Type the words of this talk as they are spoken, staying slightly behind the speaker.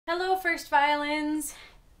Hello, first violins.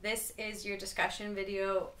 This is your discussion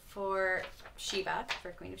video for Sheba,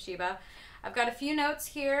 for Queen of Sheba. I've got a few notes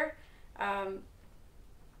here.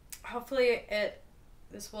 Hopefully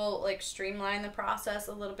this will streamline the process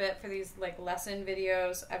a little bit for these lesson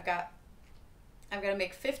videos. I've got to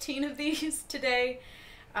make 15 of these today.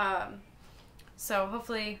 So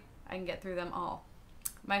hopefully I can get through them all.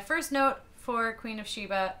 My first note for Queen of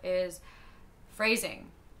Sheba is phrasing.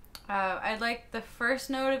 I'd like the first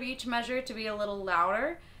note of each measure to be a little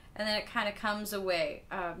louder, and then it kind of comes away.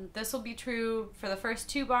 This will be true for the first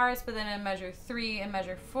 2 bars, but then in measure 3 and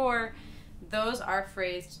measure 4, those are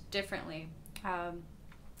phrased differently. I'm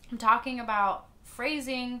talking about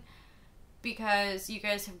phrasing because you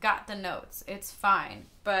guys have got the notes. It's fine,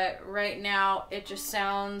 but right now it just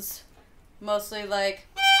sounds mostly like...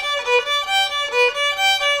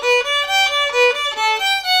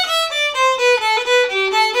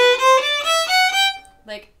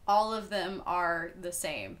 all of them are the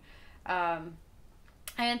same. And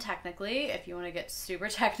technically, if you want to get super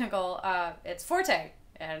technical, it's forte.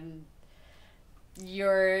 And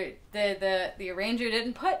the arranger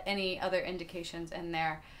didn't put any other indications in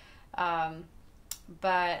there.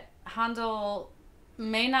 But Handel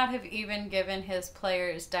may not have even given his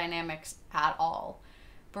players dynamics at all.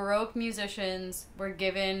 Baroque musicians were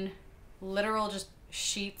given literal just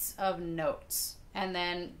sheets of notes, and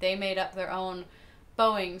then they made up their own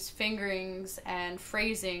bowings, fingerings, and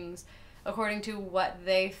phrasings according to what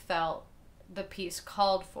they felt the piece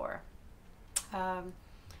called for.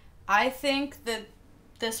 I think that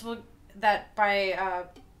by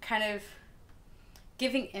kind of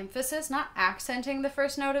giving emphasis, not accenting the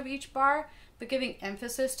first note of each bar, but giving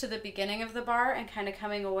emphasis to the beginning of the bar and kind of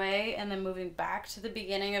coming away and then moving back to the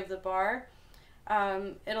beginning of the bar,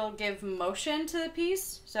 it'll give motion to the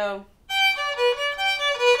piece. So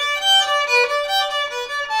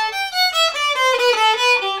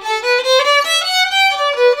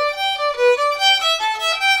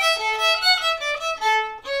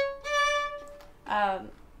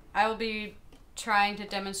I will be trying to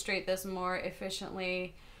demonstrate this more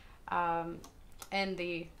efficiently in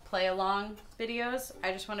the play along videos.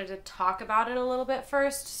 I just wanted to talk about it a little bit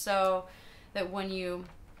first so that when you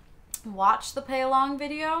watch the play along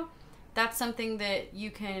video, that's something that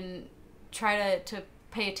you can try to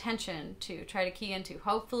pay attention to, try to key into.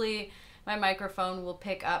 Hopefully my microphone will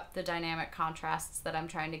pick up the dynamic contrasts that I'm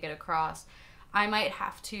trying to get across. I might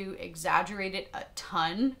have to exaggerate it a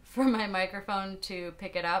ton for my microphone to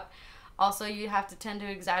pick it up. Also, you have to tend to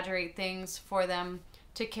exaggerate things for them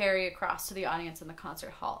to carry across to the audience in the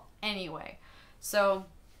concert hall anyway. So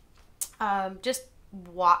just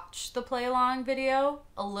watch the play along video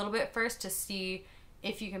a little bit first to see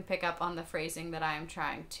if you can pick up on the phrasing that I am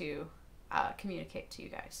trying to communicate to you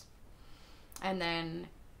guys. And then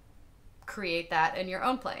create that in your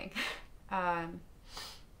own playing.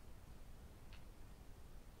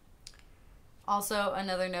 Also,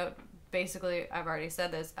 another note, basically, I've already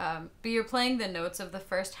said this, but you're playing the notes of the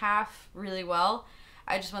first half really well.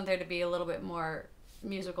 I just want there to be a little bit more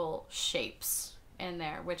musical shapes in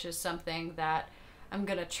there, which is something that I'm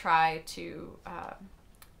going to try to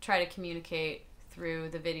communicate through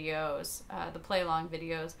the videos, the play-along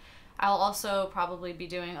videos. I'll also probably be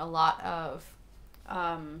doing a lot of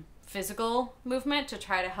physical movement to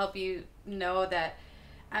try to help you know that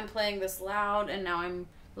I'm playing this loud and now I'm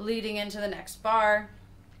leading into the next bar,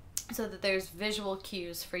 so that there's visual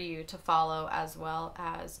cues for you to follow as well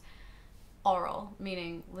as oral,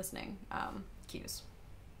 meaning listening, cues.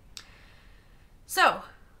 So,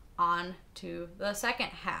 on to the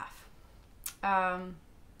second half.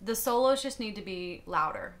 The solos just need to be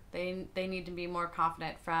louder. They need to be more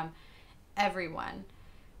confident from everyone.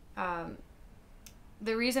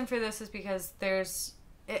 The reason for this is because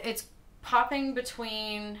it's popping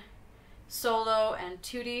between solo and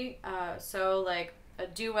tutti, so like a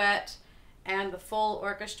duet and the full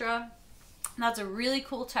orchestra. And that's a really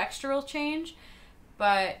cool textural change,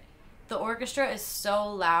 but the orchestra is so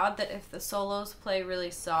loud that if the solos play really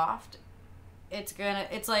soft, it's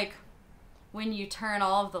like when you turn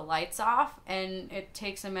all of the lights off and it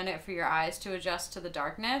takes a minute for your eyes to adjust to the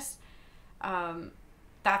darkness.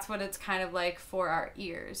 That's what it's kind of like for our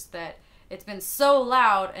ears, that it's been so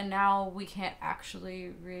loud and now we can't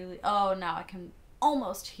actually really... Oh, now I can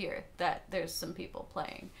almost hear that there's some people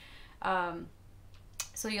playing.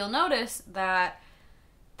 So you'll notice that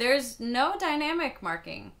there's no dynamic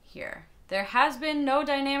marking here. There has been no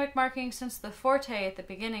dynamic marking since the forte at the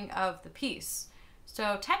beginning of the piece.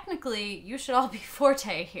 So technically, you should all be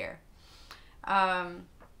forte here.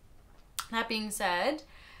 That being said,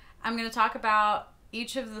 I'm going to talk about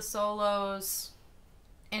each of the solos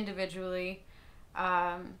individually.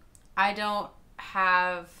 I don't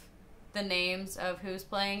have the names of who's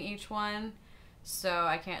playing each one, so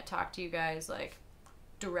I can't talk to you guys like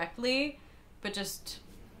directly, but just,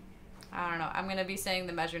 I don't know, I'm going to be saying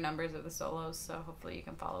the measure numbers of the solos, so hopefully you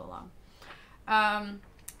can follow along.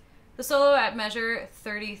 The solo at measure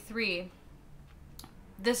 33.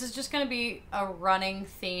 This is just going to be a running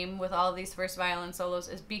theme with all of these first violin solos,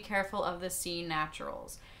 is be careful of the C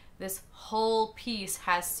naturals. This whole piece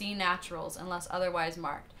has C naturals unless otherwise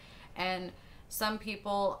marked. And some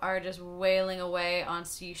people are just wailing away on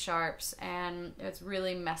C sharps, and it's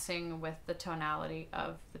really messing with the tonality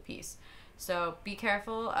of the piece. So be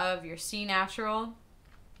careful of your C natural.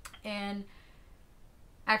 And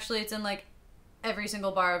actually it's in like every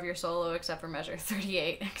single bar of your solo except for measure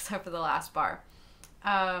 38, except for the last bar.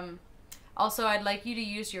 Also, I'd like you to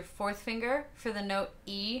use your fourth finger for the note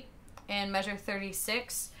E in measure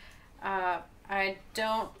 36. I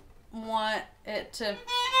don't want it to...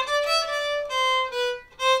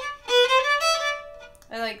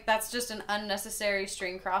 Like, that's just an unnecessary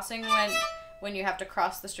string crossing when you have to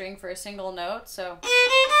cross the string for a single note, so...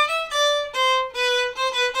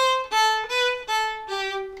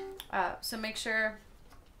 So make sure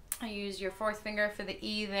you use your fourth finger for the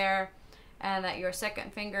E there, and that your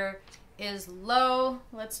second finger is low.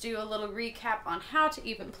 Let's do a little recap on how to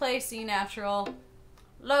even play C natural.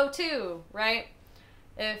 Low 2, right?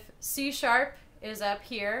 If C sharp is up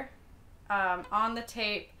here on the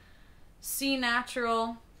tape, C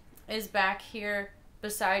natural is back here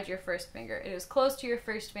beside your first finger. It is close to your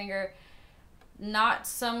first finger, not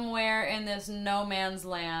somewhere in this no man's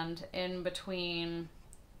land in between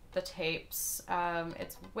the tapes.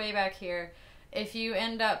 It's way back here. If you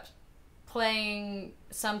end up playing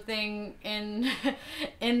something in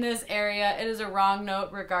in this area, it is a wrong note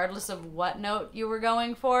regardless of what note you were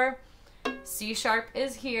going for. C sharp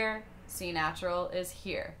is here, C natural is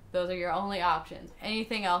here. Those are your only options.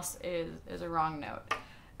 Anything else is a wrong note.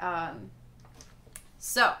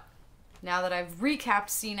 So now that I've recapped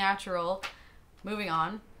C natural, moving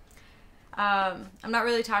on. I'm not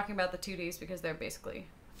really talking about the 2Ds because they're basically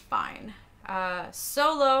fine.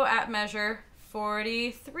 Solo at measure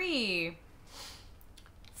 43.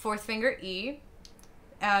 Fourth finger E.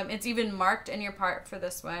 It's even marked in your part for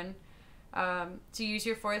this one. To use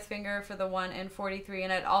your fourth finger for the one in 43,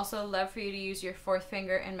 and I'd also love for you to use your fourth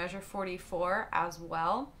finger in measure 44 as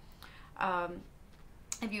well.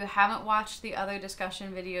 If you haven't watched the other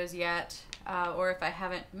discussion videos yet, or if I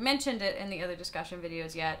haven't mentioned it in the other discussion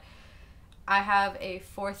videos yet, I have a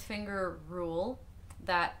fourth finger rule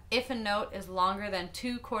that if a note is longer than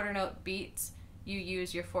 2 quarter note beats, you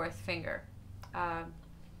use your fourth finger.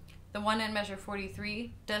 The one in measure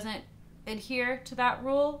 43 doesn't adhere to that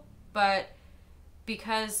rule, but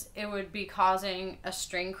because it would be causing a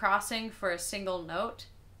string crossing for a single note,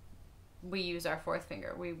 we use our fourth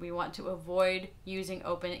finger. We want to avoid using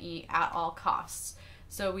open E at all costs.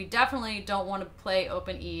 So we definitely don't want to play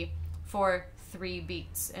open E for 3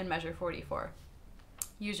 beats in measure 44.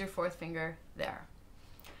 Use your fourth finger there.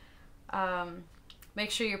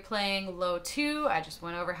 Make sure you're playing low 2. I just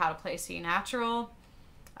went over how to play C natural.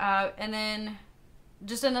 And then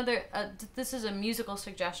just another, this is a musical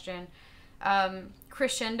suggestion,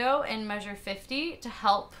 crescendo in measure 50 to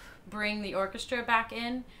help bring the orchestra back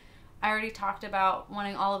in. I already talked about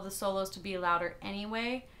wanting all of the solos to be louder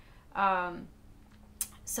anyway.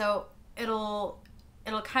 So it'll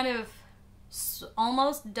kind of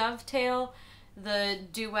almost dovetail the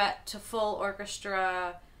duet to full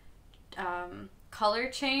orchestra color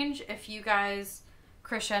change if you guys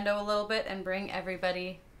crescendo a little bit and bring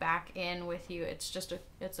everybody back in with you. It's just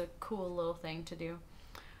it's a cool little thing to do.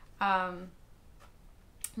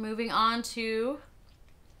 Moving on to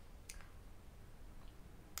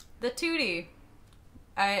the 2D.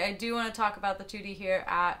 I do want to talk about the 2D here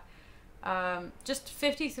at just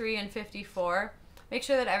 53 and 54. Make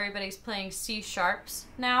sure that everybody's playing C sharps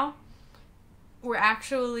now. We're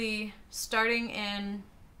actually starting in,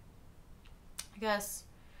 I guess,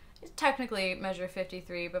 it's technically measure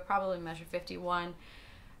 53, but probably measure 51.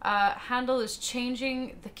 Handel is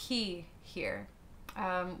changing the key here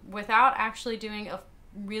without actually doing a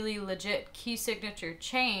really legit key signature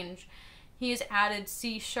change. He has added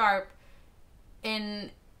C sharp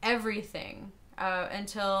in everything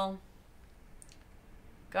until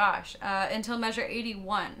measure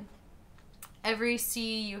 81. Every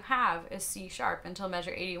C you have is C sharp until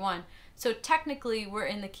measure 81. So technically we're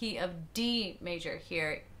in the key of D major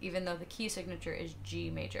here, even though the key signature is G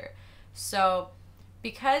major. So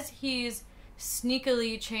because he's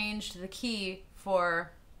sneakily changed the key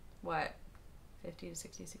for, what, 50 to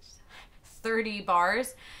 60, 60, 30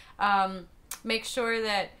 bars. Make sure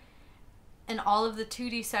that in all of the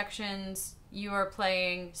 2D sections you are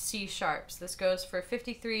playing C sharps. This goes for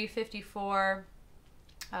 53, 54,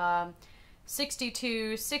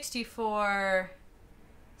 62, 64,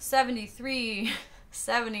 73,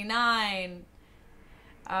 79.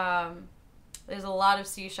 There's a lot of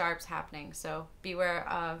C sharps happening, so beware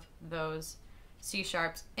of those C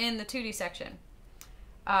sharps in the 2D section.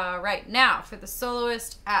 Right, now for the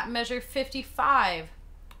soloist at measure 55,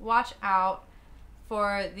 watch out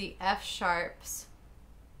for the F sharps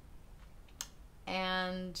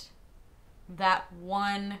and that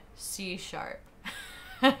one C sharp.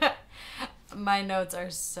 My notes are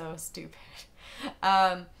so stupid.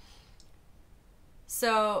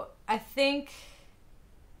 So I think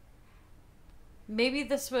maybe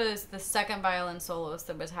this was the second violin soloist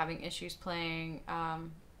that was having issues playing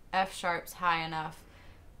F sharps high enough.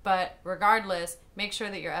 But regardless, make sure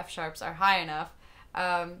that your F sharps are high enough.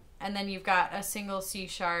 And then you've got a single C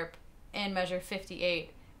sharp in measure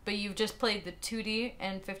 58. But you've just played the 2D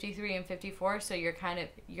in 53 and 54, so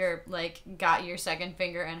you're like got your second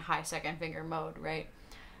finger in high second finger mode, right?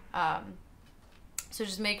 So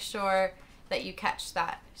just make sure that you catch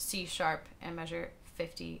that C sharp in measure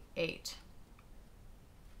 58.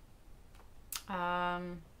 For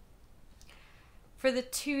the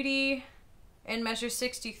 2D in measure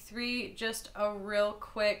 63, just a real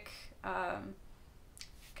quick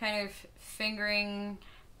kind of fingering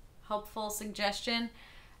helpful suggestion.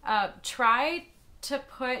 Try to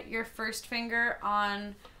put your first finger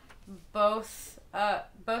on both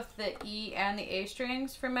the E and the A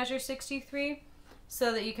strings for measure 63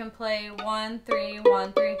 so that you can play 1, 3,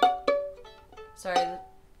 1, 3. Sorry,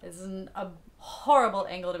 this is a horrible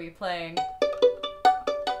angle to be playing.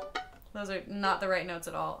 Those are not the right notes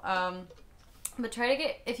at all. But try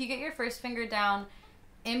to if you get your first finger down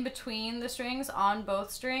in between the strings on both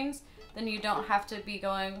strings, then you don't have to be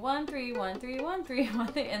going 1, 3, 1, 3, 1, 3, 1,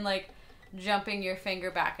 3, and like jumping your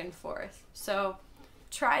finger back and forth. So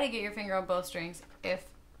try to get your finger on both strings if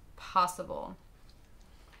possible.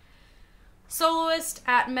 Soloist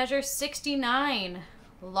at measure 69,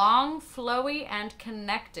 long, flowy, and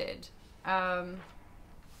connected. The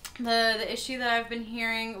issue that I've been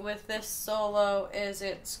hearing with this solo is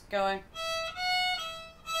it's going...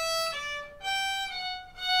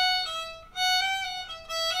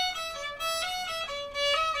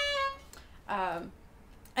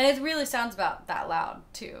 and it really sounds about that loud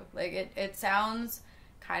too. Like it sounds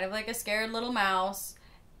kind of like a scared little mouse,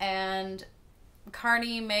 and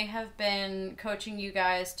Carney may have been coaching you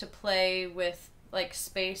guys to play with like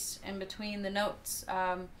space in between the notes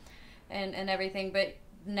and everything, but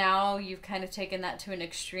now you've kind of taken that to an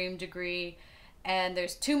extreme degree and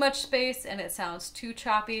there's too much space and it sounds too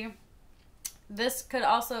choppy. This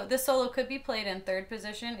solo could be played in third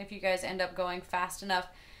position if you guys end up going fast enough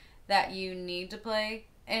that you need to play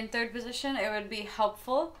in third position. It would be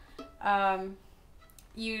helpful. Starting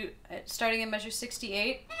in measure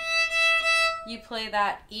 68, you play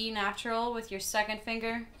that E natural with your second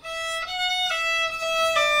finger.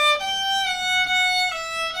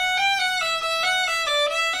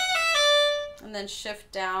 And then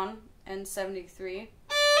shift down in 73.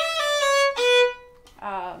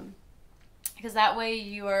 Because that way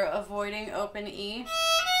you are avoiding open E.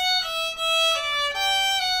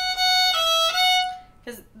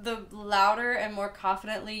 Because the louder and more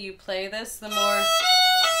confidently you play this, the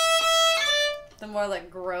more like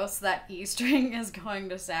gross that E string is going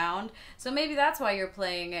to sound. So maybe that's why you're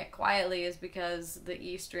playing it quietly, is because the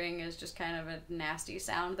E string is just kind of a nasty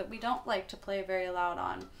sound that we don't like to play very loud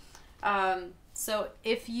on. So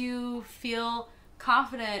if you feel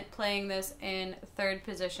confident playing this in third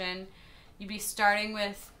position, you'd be starting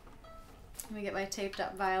with, let me get my taped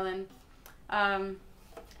up violin.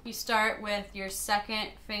 You start with your second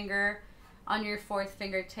finger on your fourth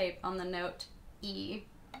finger tape on the note E.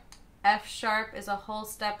 F sharp is a whole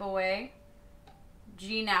step away.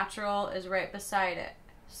 G natural is right beside it.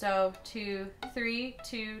 So 2, 3,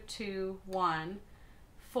 2, 2, 1,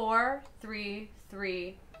 4, 3,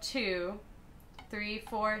 3, 2, 3,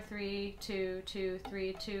 4, 3, 2, 2,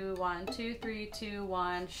 3, 2, 1, 2, 3, 2,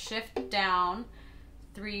 1, shift down,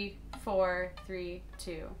 3, 4, 3,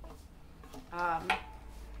 2.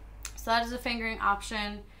 So that is a fingering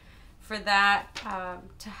option for that,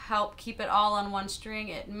 to help keep it all on one string.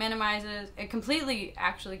 It completely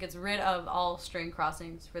actually gets rid of all string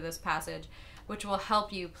crossings for this passage, which will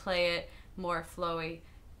help you play it more flowy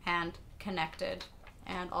and connected,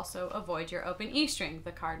 and also avoid your open E string,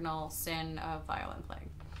 the cardinal sin of violin playing.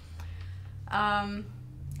 I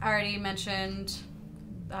already mentioned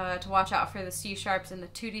to watch out for the C sharps in the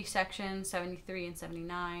 2D section, 73 and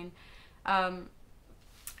 79.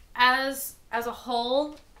 As a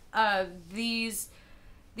whole, these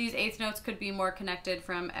eighth notes could be more connected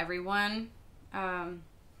from everyone.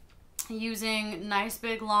 Using nice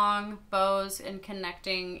big long bows and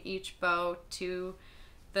connecting each bow to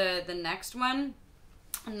the next one,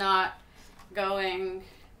 not going,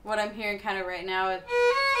 what I'm hearing kind of right now is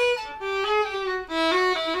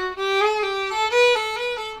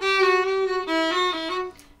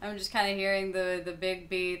I'm just kind of hearing the big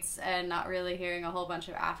beats and not really hearing a whole bunch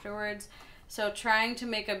of afterwards. So trying to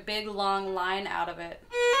make a big long line out of it.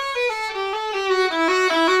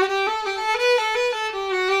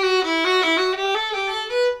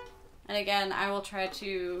 And again, I will try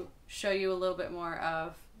to show you a little bit more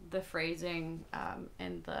of the phrasing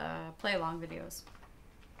in the play-along videos.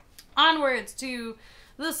 Onwards to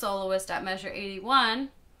the soloist at measure 81.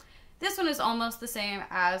 This one is almost the same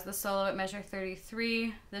as the solo at measure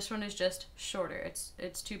 33. This one is just shorter.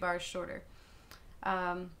 It's 2 bars shorter.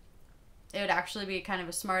 It would actually be kind of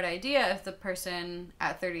a smart idea if the person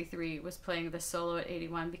at 33 was playing the solo at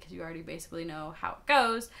 81, because you already basically know how it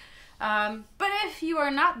goes. But if you are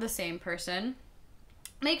not the same person,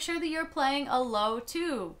 make sure that you're playing a low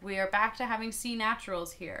 2. We are back to having C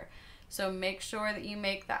naturals here. So make sure that you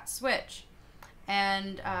make that switch.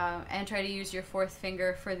 And try to use your 4th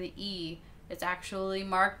finger for the E. It's actually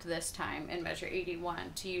marked this time in measure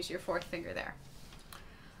 81 to use your 4th finger there.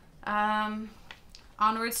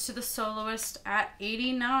 Onwards to the soloist at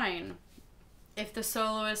 89. If the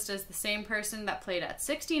soloist is the same person that played at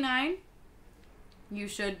 69, you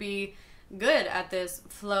should be good at this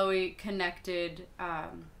flowy, connected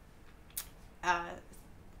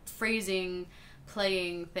phrasing,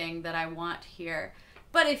 playing thing that I want here.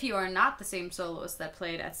 But if you are not the same soloist that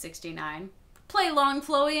played at 69, play long,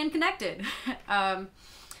 flowy, and connected.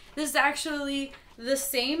 This is actually the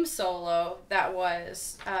same solo that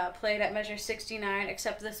was played at measure 69,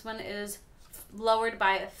 except this one is lowered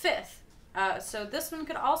by a 5th. So this one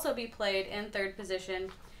could also be played in 3rd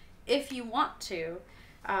position if you want to.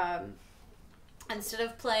 Instead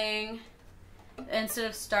of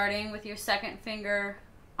starting with your 2nd finger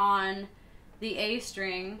on the A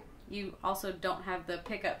string, you also don't have the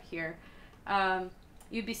pickup here.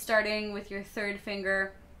 You'd be starting with your 3rd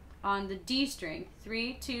finger on the D string.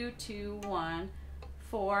 3, 2, 2, 1,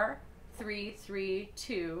 4, 3, 3,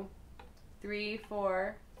 2, 3,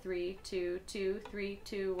 4, 3, 2, 2, 3,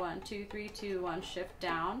 2, 1, 2, 3, 2, 1, shift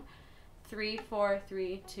down. 3, 4,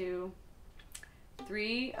 3, 2,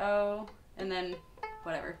 3, 0, and then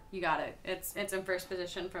whatever, you got it. It's in 1st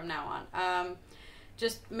position from now on.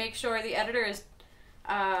 Just make sure the editor is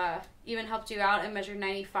even helped you out in measure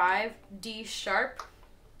 95, D sharp.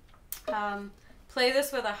 Play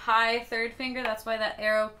this with a high 3rd finger. That's why that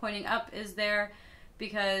arrow pointing up is there,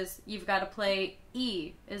 because you've got to play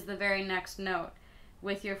E is the very next note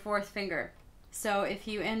with your 4th finger. So if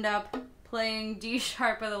you end up playing D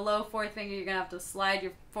sharp with a low 4th finger, you're gonna have to slide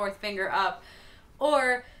your 4th finger up,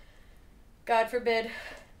 or God forbid,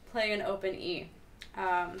 play an open E.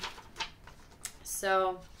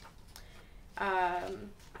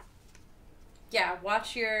 Yeah,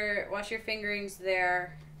 watch your fingerings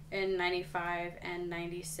there in 95 and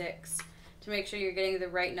 96 to make sure you're getting the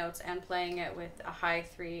right notes and playing it with a high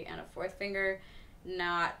 3 and a 4th finger,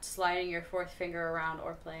 not sliding your 4th finger around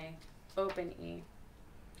or playing open E.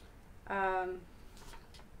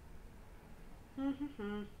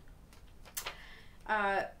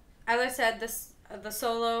 As I said, the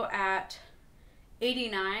solo at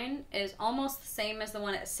 89 is almost the same as the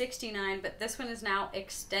one at 69, but this one is now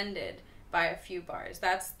extended by a few bars.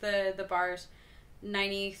 That's the bars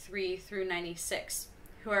 93 through 96,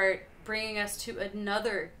 who are bringing us to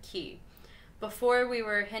another key. Before we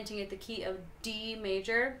were hinting at the key of D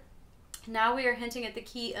major, now we are hinting at the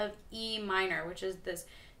key of E minor, which is this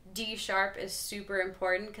D sharp is super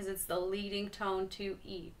important because it's the leading tone to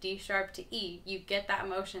E. D sharp to E, you get that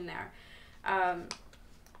motion there.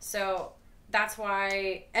 So that's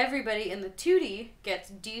why everybody in the 2D gets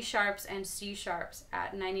D sharps and C sharps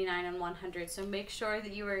at 99 and 100. So make sure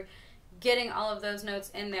that you are getting all of those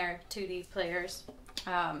notes in there, 2D players.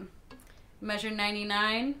 Measure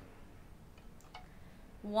 99.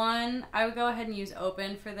 1, I would go ahead and use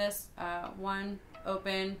open for this. 1,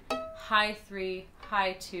 open, high 3,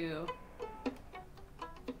 high 2.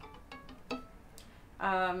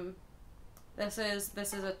 This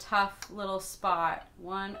is a tough little spot.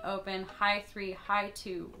 1, open, high 3, high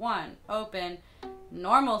 2, 1, open,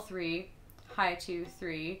 normal 3, high 2,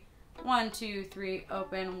 3, 1, 2, 3,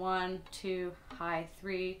 open, 1, 2, high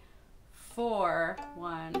 3, 4,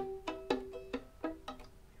 1,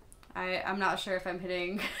 I'm not sure if I'm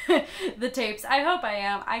hitting the tapes. I hope I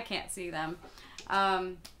am. I can't see them.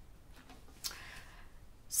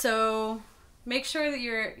 So make sure that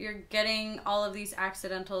you're getting all of these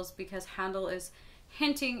accidentals, because Handel is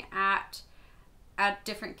hinting at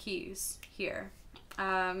different keys here.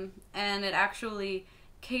 And it actually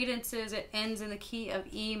cadences, it ends in the key of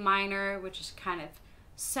E minor, which is kind of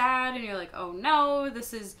sad, and you're like, oh no,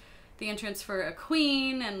 this is the entrance for a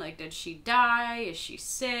queen, and like, did she die? Is she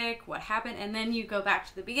sick? What happened? And then you go back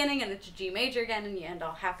to the beginning and it's G major again, and you end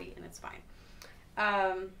all happy, and it's fine.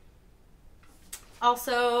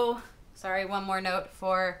 Also, sorry, one more note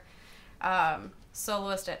for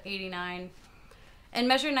soloist at 89. In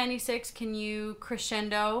measure 96, can you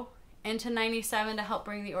crescendo into 97 to help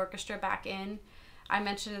bring the orchestra back in? I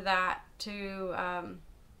mentioned that to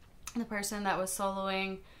the person that was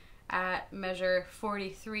soloing at measure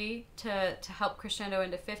 43 to help crescendo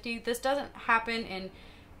into 50. This doesn't happen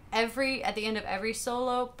at the end of every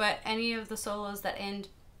solo, but any of the solos that end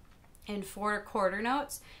in 4 quarter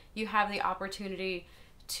notes, you have the opportunity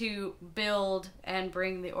to build and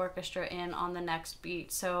bring the orchestra in on the next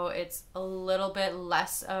beat. So it's a little bit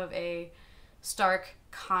less of a stark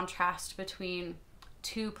contrast between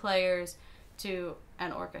 2 players to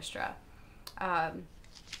an orchestra.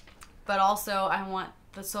 But also I want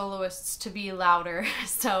the soloists to be louder,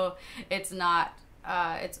 so it's not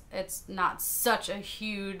such a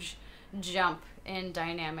huge jump in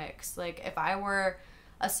dynamics. Like, if I were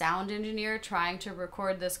a sound engineer trying to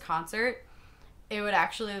record this concert, it would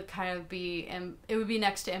actually kind of be, it would be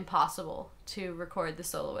next to impossible to record the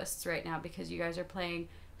soloists right now, because you guys are playing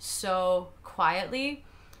so quietly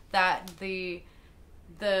that the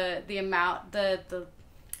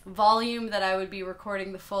volume that I would be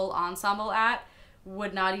recording the full ensemble at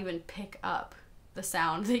would not even pick up the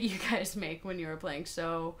sound that you guys make when you were playing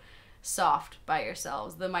so soft by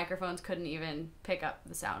yourselves. The microphones couldn't even pick up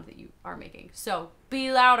the sound that you are making. So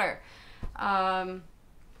be louder.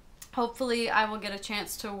 Hopefully I will get a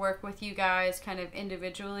chance to work with you guys kind of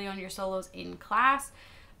individually on your solos in class,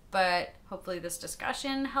 but hopefully this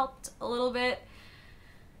discussion helped a little bit.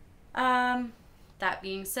 That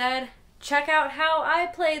being said, check out how I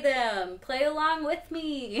play them. Play along with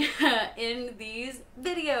me in these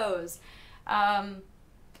videos. I'm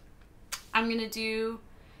gonna do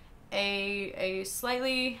a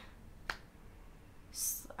slightly,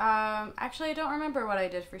 actually I don't remember what I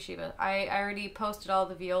did for Sheba. I already posted all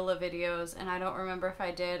the viola videos, and I don't remember if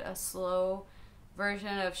I did a slow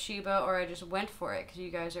version of Sheba or I just went for it, because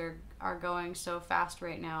you guys are going so fast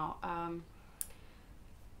right now.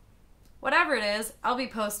 Whatever it is, I'll be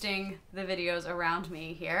posting the videos around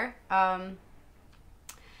me here. I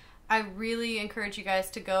really encourage you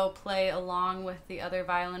guys to go play along with the other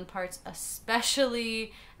violin parts,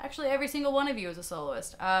 especially, actually every single one of you is a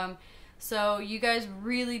soloist. So you guys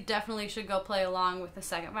really definitely should go play along with the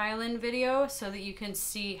second violin video, so that you can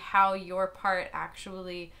see how your part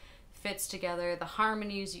actually fits together, the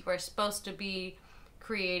harmonies you are supposed to be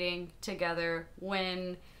creating together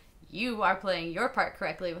when you are playing your part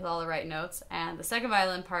correctly with all the right notes, and the second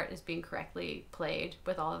violin part is being correctly played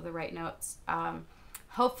with all of the right notes.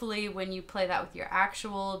 Hopefully when you play that with your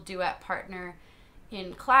actual duet partner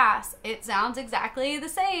in class, it sounds exactly the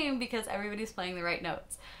same, because everybody's playing the right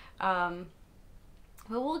notes. But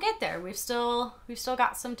we'll get there. We've still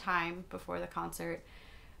got some time before the concert.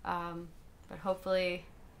 But hopefully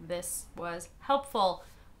this was helpful.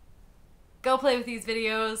 Go play with these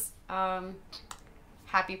videos.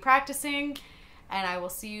 Happy practicing, and I will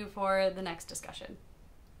see you for the next discussion.